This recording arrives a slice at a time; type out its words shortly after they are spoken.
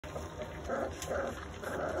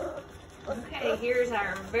Okay, here's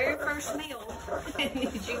our very first meal.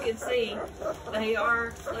 As you can see, they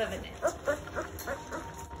are loving it.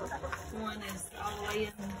 One is all the way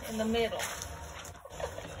in the middle.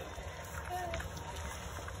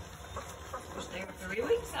 They're 3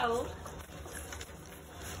 weeks old.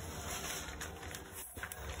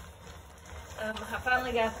 I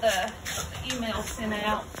finally got the email sent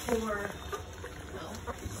out for,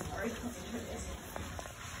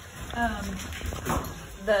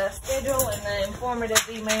 the schedule and the informative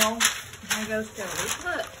email. There goes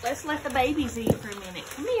Jolie. Look, let's let the babies eat for a minute.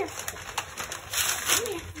 Come here. Come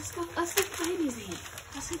here. Let's go. Let's let the babies eat.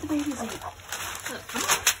 Let's let the babies eat. Look, come on.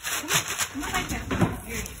 Come on. Come on back down.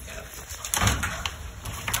 Here you go.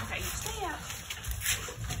 Okay, you stay out.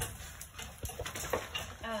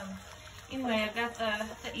 Anyway, I got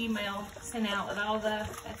the email sent out with all the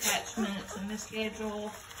attachments and the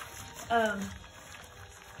schedule.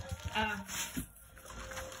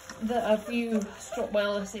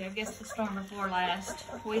 Well, let's see, I guess the storm before last,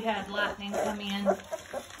 we had lightning come in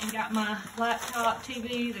and got my laptop,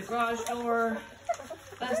 TV, the garage door,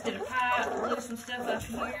 busted a pipe, blew some stuff up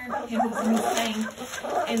here. It was insane.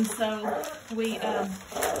 And so we,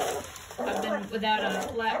 I've been without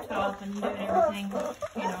a laptop and doing everything,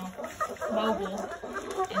 mobile.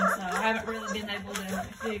 And so I haven't really been able to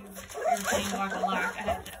do everything like I like. I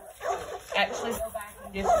had to actually go back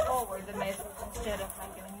and just forward the message instead of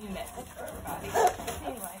making a new message for everybody.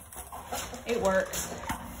 Anyway, it works.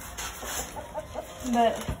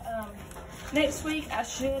 But next week I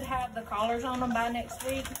should have the collars on them by next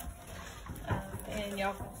week. And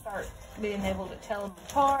y'all can start being able to tell them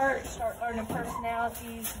apart, start learning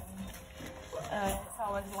personalities. And, it's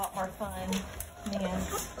always a lot more fun. And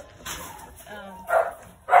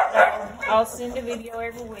I'll send a video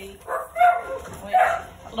every week. Which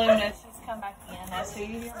Luna, she's come back in. That's who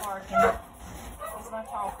you hear barking. She's my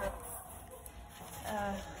talker.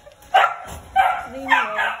 Anyway,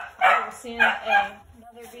 I will send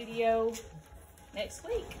another video next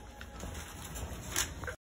week.